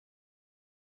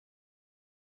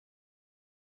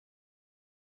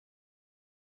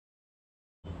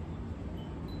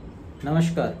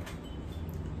Namaskar.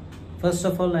 First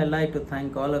of all, I'd like to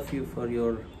thank all of you for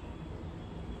your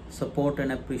support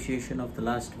and appreciation of the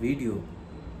last video.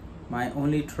 My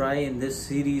only try in this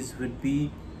series would be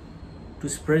to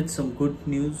spread some good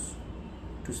news,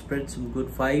 to spread some good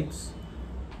vibes,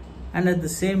 and at the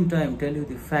same time tell you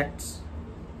the facts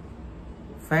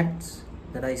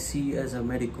that I see as a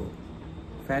medico,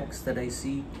 facts that I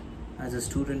see as a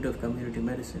student of community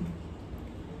medicine,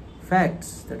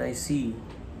 facts that I see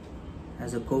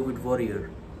as a COVID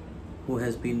warrior who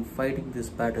has been fighting this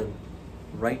battle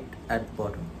right at the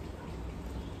bottom.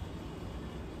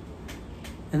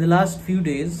 In the last few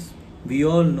days, we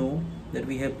all know that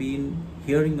we have been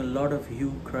hearing a lot of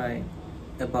hue cry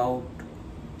about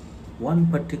one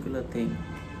particular thing,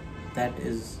 that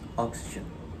is oxygen.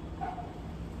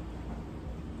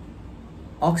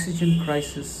 Oxygen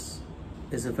crisis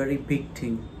is a very big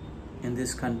thing in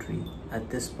this country at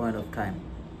this point of time.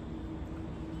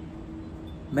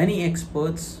 Many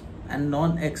experts and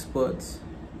non-experts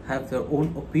have their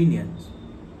own opinions,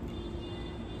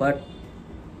 but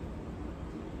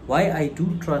why I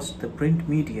do trust the print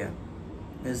media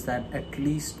is that at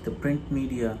least the print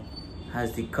media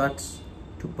has the guts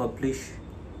to publish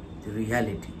the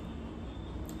reality.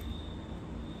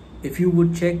 If you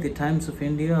would check the Times of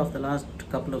India of the last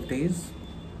couple of days,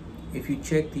 if you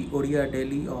check the Odia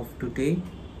Daily of today,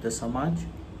 the Samaj,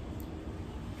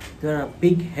 there are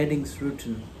big headings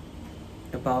written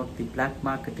about the black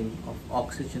marketing of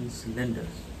oxygen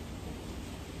cylinders.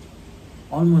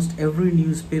 Almost every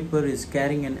newspaper is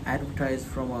carrying an advertise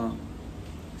from a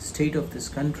state of this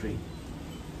country,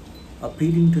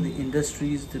 appealing to the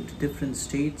industries, to the different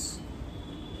states,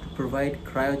 to provide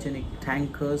cryogenic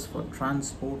tankers for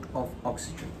transport of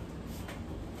oxygen.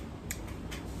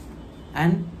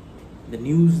 And the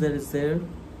news that is there,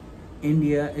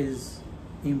 India is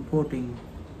importing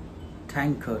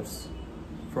tankers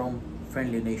from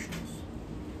friendly nations.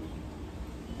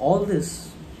 All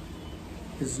this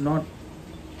is not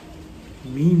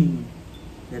meaning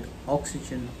that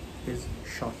oxygen is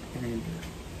short in India.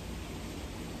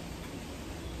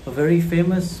 A very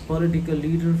famous political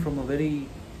leader from a very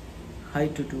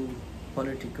high-to-do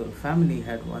political family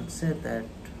had once said that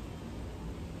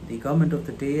the government of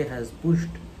the day has pushed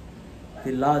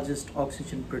the largest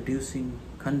oxygen producing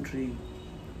country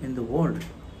in the world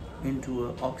into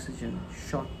an oxygen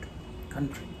short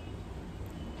country.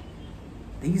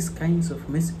 These kinds of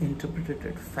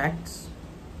misinterpreted facts,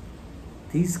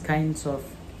 these kinds of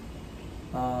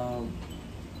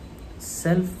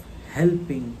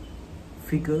self-helping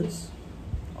figures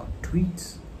or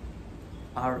tweets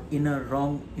are in a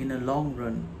long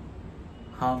run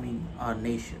harming our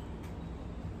nation.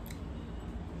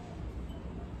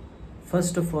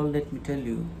 First of all, let me tell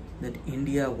you that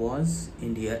India was,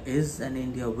 India is, and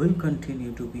India will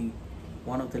continue to be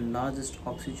one of the largest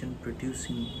oxygen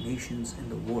producing nations in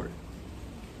the world.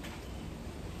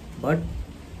 But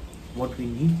what we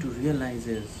need to realize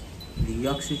is the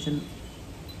oxygen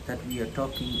that we are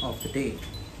talking of today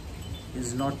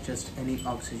is not just any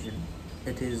oxygen,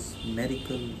 it is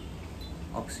medical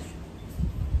oxygen.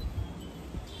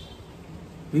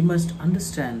 We must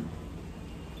understand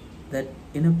that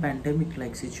in a pandemic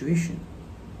like situation,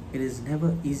 it is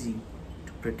never easy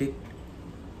to predict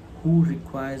who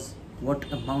requires what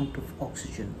amount of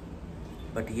oxygen.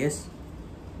 But yes,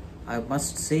 I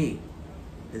must say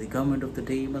that the government of the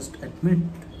day must admit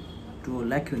to a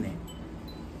lacune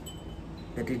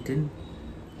that it didn't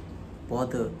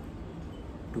bother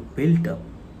to build up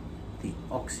the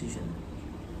oxygen,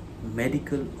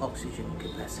 medical oxygen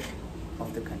capacity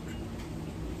of the country.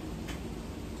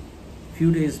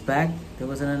 Few days back, there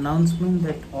was an announcement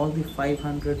that all the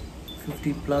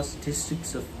 550 plus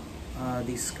districts of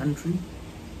this country,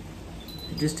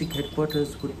 the district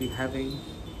headquarters would be having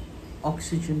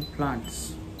oxygen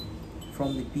plants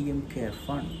from the PM Care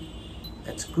Fund.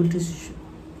 That's a good decision.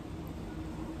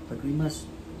 But we must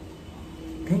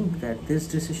think that this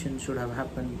decision should have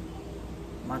happened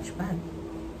much back.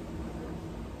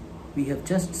 We have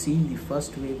just seen the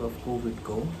first wave of COVID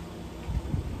go.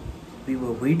 We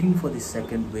were waiting for the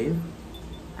second wave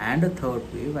and a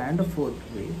third wave and a fourth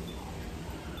wave.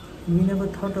 We never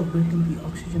thought of building the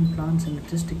oxygen plants in the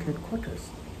district headquarters.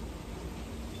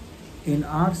 In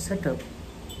our setup,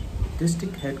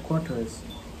 district headquarters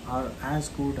are as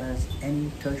good as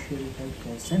any tertiary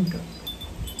healthcare center.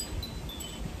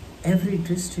 Every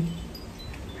district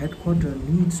headquarters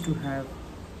needs to have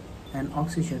an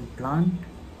oxygen plant.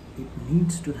 It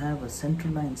needs to have a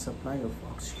central line supply of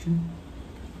oxygen.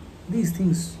 These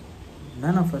things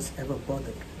none of us ever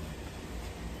bothered.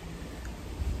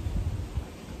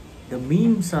 The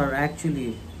memes are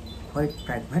actually quite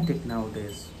pragmatic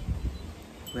nowadays,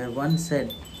 where one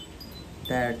said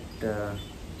that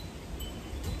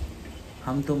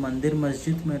हम तो मंदिर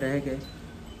मस्जिद में रह गए,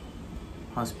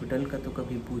 hospital का तो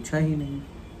कभी पूछा ही नहीं,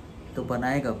 तो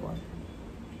बनाएगा कौन?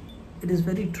 It is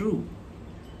very true.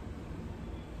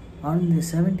 On the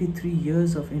 73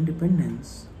 years of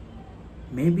independence,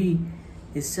 maybe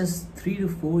it's just 3 to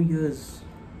 4 years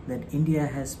that India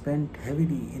has spent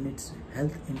heavily in its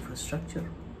health infrastructure.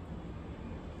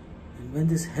 And when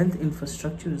this health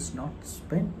infrastructure is not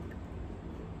spent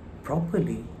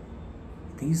properly,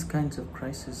 these kinds of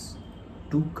crises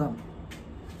do come.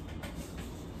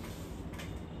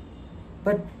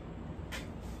 But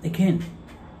again,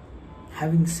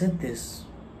 having said this,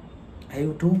 I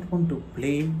don't want to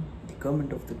blame the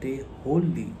government of the day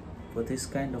wholly for this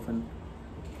kind of a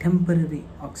temporary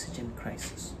oxygen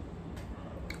crisis.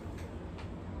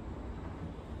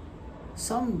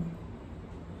 Some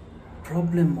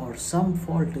problem or some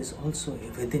fault is also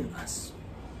within us,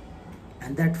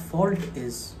 and that fault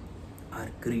is our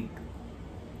greed.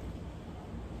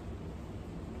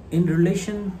 In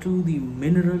relation to the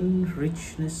mineral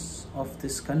richness of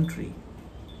this country,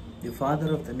 the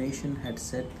father of the nation had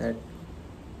said that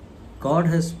God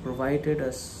has provided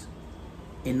us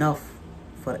enough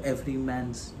for every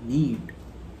man's need,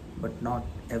 but not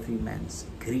every man's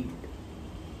greed.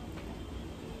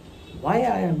 Why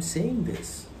I am saying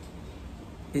this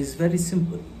is very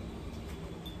simple.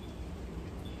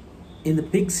 In the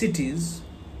big cities,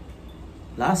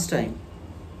 last time,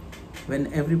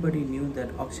 when everybody knew that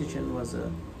oxygen was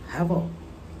a havoc,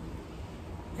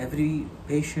 every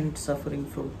patient suffering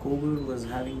from COVID was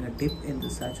having a dip in the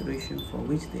saturation for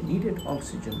which they needed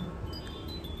oxygen.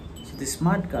 So the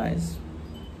smart guys,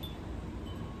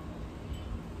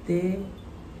 they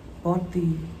bought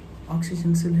the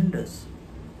oxygen cylinders.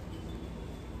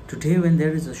 Today, when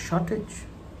there is a shortage,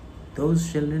 those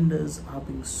cylinders are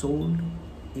being sold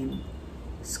in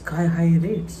sky-high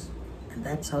rates, and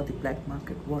that's how the black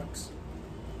market works.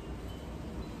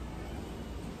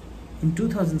 In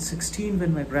 2016,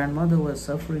 when my grandmother was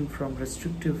suffering from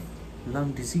restrictive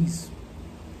lung disease,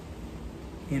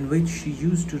 in which she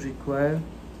used to require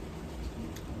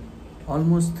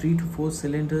almost 3 to 4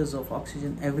 cylinders of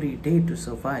oxygen every day to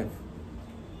survive,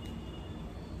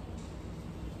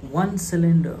 one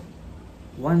cylinder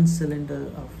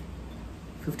of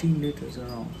 15 liters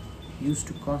around used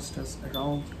to cost us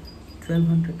around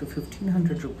 1200 to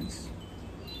 1500 rupees.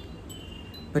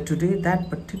 But today that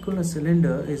particular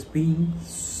cylinder is being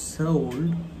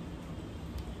sold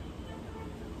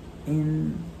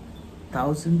in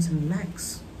thousands and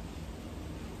lakhs.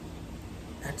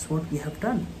 That's what we have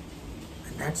done.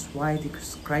 And that's why the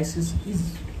crisis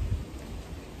is.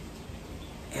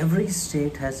 Every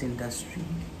state has industry.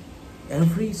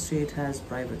 Every state has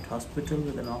private hospital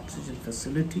with an oxygen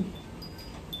facility.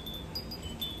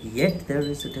 Yet there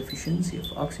is a deficiency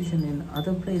of oxygen in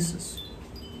other places.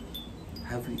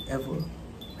 Have we ever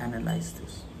analyzed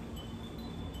this?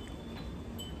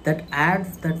 That ad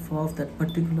of that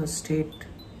particular state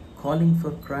calling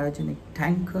for cryogenic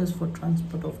tankers for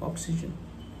transport of oxygen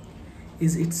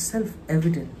is itself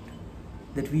evident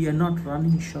that we are not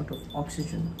running short of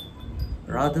oxygen.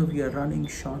 Rather, we are running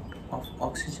short of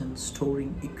oxygen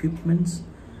storing equipments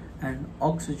and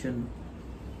oxygen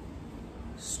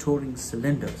storing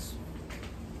cylinders.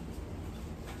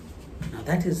 Now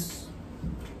that is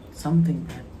something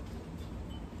that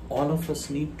all of us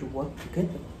need to work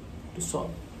together to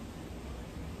solve.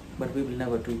 But we will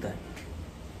never do that.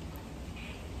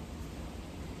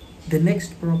 The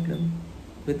next problem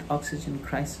with oxygen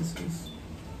crisis is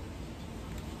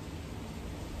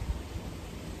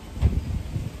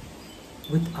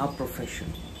with our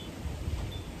profession.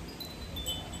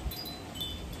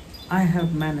 I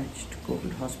have managed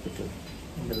COVID hospital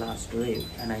in the last wave,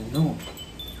 and I know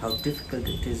how difficult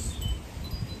it is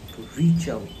to reach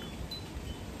out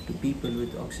to people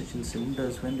with oxygen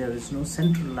cylinders when there is no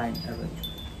central line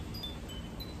arrangement.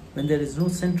 When there is no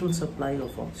central supply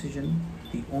of oxygen,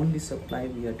 the only supply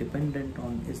we are dependent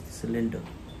on is the cylinder.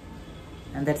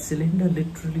 And that cylinder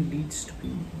literally needs to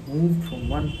be moved from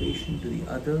one patient to the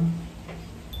other.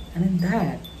 And in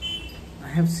that, I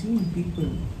have seen people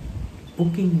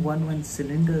booking one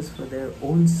cylinders for their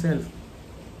own self,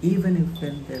 even if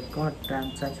when their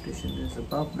goddamn saturation is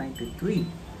above 93,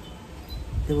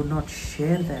 they would not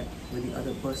share that with the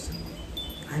other person.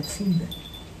 I have seen that.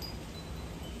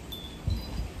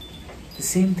 The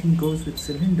same thing goes with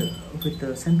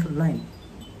the central line.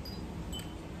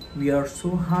 We are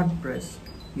so hard pressed,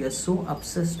 we are so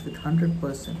obsessed with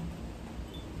 100%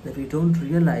 that we don't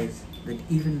realize that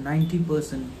even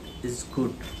 90% is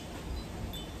good.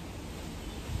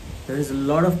 There is a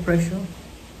lot of pressure,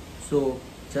 so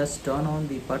just turn on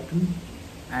the button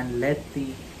and let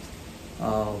the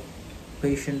uh,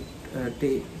 patient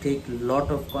take a lot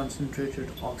of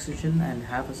concentrated oxygen and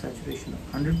have a saturation of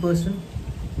 100%.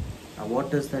 Now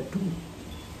what does that do?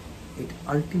 It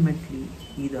ultimately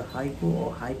either hypo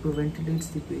or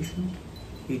hyperventilates the patient.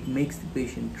 It makes the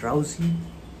patient drowsy.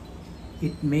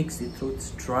 It makes the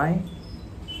throats dry.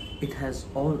 It has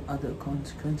all other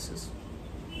consequences.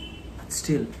 But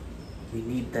still, we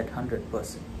need that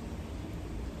 100%.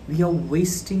 We are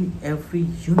wasting every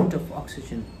unit of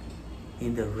oxygen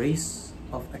in the race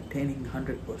of attaining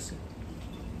 100%.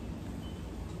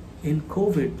 In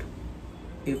COVID,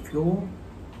 if your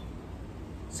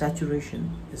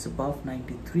saturation is above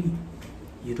 93,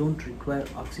 you don't require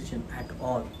oxygen at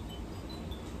all.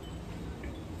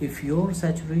 If your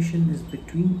saturation is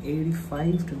between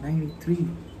 85 to 93,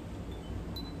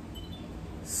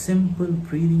 simple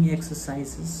breathing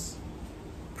exercises,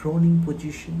 proning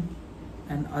position,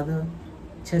 and other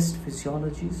chest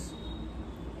physiologies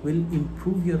will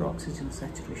improve your oxygen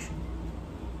saturation.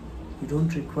 You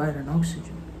don't require an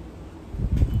oxygen.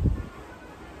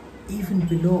 Even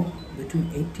below,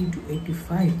 between 80 to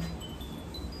 85,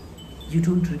 you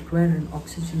don't require an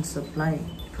oxygen supply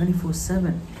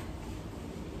 24/7.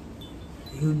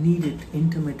 You need it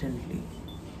intermittently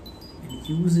and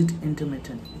use it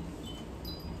intermittently.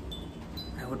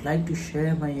 I would like to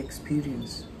share my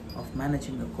experience of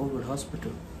managing a COVID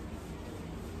hospital.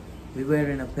 We were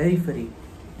in a periphery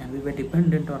and we were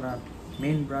dependent on our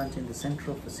main branch in the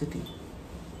center of the city,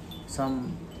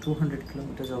 some 200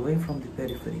 kilometers away from the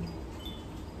periphery.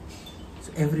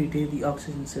 So every day the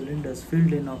oxygen cylinders,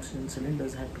 filled in oxygen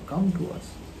cylinders, had to come to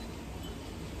us.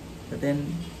 But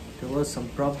then there was some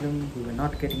problem, we were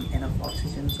not getting enough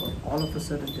oxygen, so all of a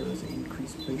sudden there was an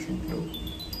increased patient load.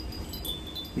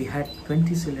 We had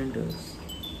 20 cylinders,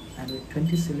 and with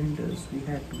 20 cylinders we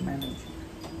had to manage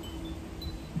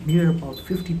near about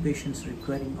 50 patients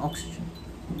requiring oxygen.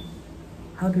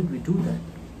 How did we do that?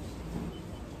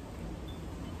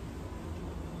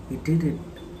 We did it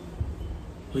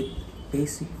with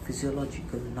basic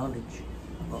physiological knowledge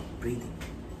about breathing.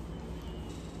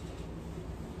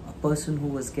 A person who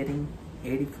was getting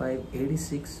 85,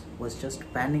 86 was just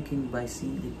panicking by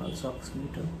seeing the pulse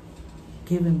oximeter.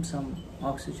 Gave him some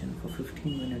oxygen for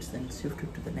 15 minutes, then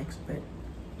shifted to the next bed.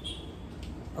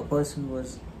 A person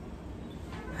was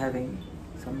having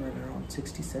somewhere around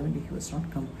 60, 70, he was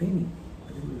not complaining,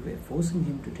 but then we were forcing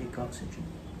him to take oxygen.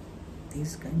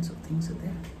 These kinds of things are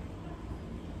there.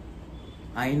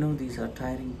 I know these are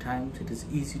tiring times, it is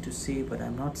easy to say, but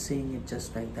I'm not saying it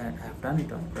just like that. I have done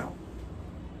it on ground.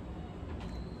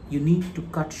 You need to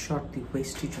cut short the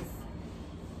wastage of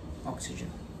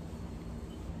oxygen.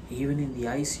 Even in the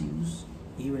ICUs,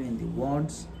 even in the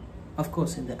wards. Of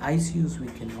course, in the ICUs we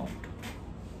cannot,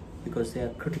 because they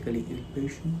are critically ill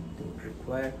patients. They would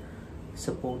require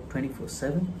support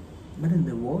 24/7. But in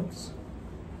the wards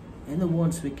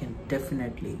we can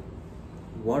definitely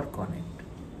work on it.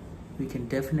 We can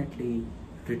definitely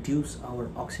reduce our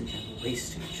oxygen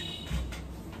wastage.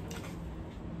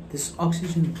 This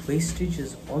oxygen wastage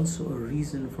is also a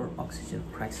reason for oxygen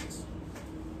crisis.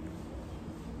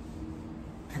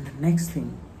 And the next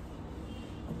thing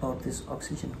about this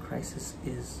oxygen crisis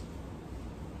is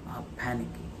our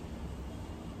panicking.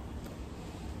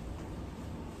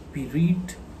 We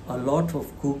read a lot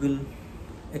of Google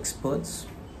experts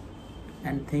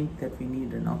and think that we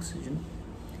need an oxygen.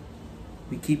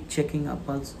 We keep checking our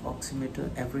pulse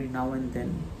oximeter every now and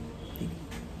then. The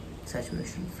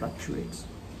saturation fluctuates.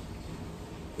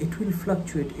 It will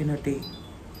fluctuate in a day,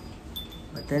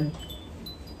 but then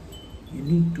you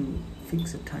need to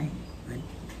fix a time when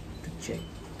to check.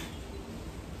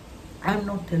 I'm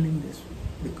not telling this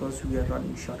because we are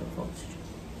running short of oxygen.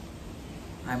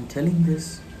 I'm telling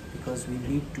this because we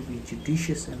need to be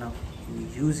judicious enough in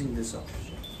using this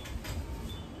oxygen.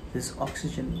 This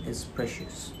oxygen is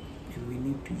precious and we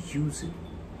need to use it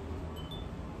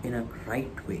in a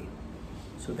right way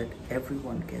so that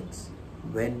everyone gets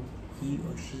when he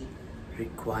or she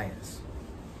requires.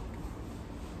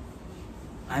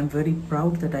 I'm very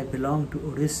proud that I belong to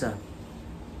Odisha,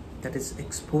 that is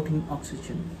exporting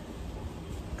oxygen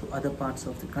to other parts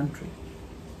of the country.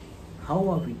 How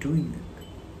are we doing it?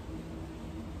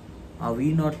 Are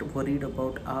we not worried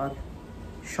about our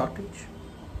shortage?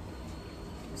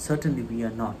 Certainly we are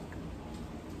not,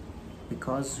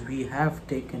 because we have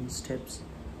taken steps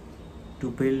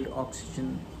to build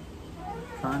oxygen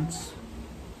plants.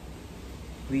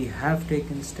 We have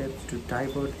taken steps to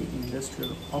divert the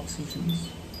industrial oxygens,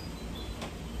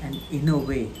 and in a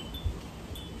way,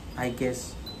 I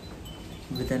guess,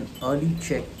 with an early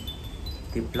check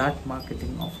The blood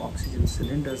marketing of oxygen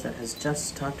cylinders that has just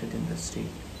started in the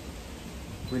state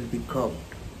will be curbed.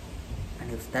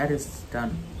 And if that is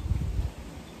done,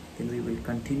 then we will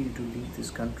continue to lead this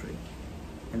country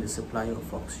in the supply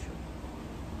of oxygen.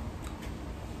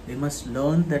 We must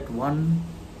learn that one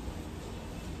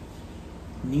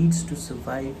needs to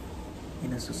survive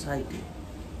in a society.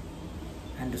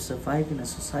 And to survive in a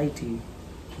society,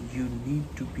 you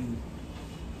need to be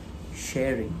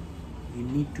sharing, you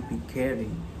need to be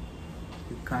caring,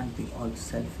 you can't be all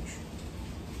selfish.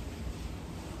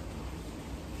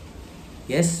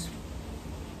 Yes,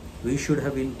 we should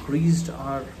have increased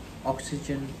our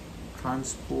oxygen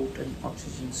transport and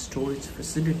oxygen storage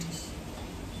facilities.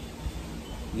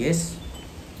 Yes,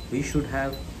 we should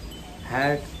have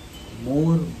had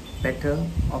more better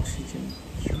oxygen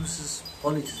uses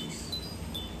policies.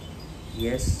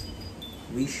 Yes,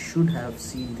 we should have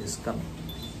seen this coming.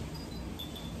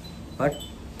 But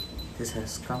this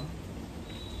has come.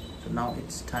 So now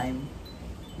it's time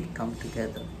we come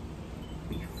together,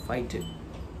 we fight it.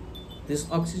 This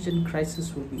oxygen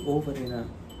crisis will be over in a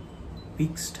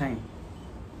week's time.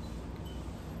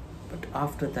 But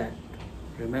after that,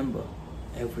 remember,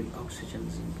 every oxygen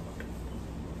is important.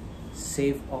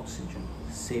 Save oxygen,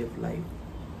 save life.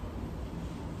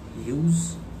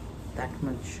 Use that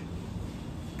much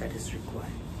that is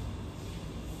required.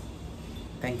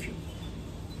 Thank you.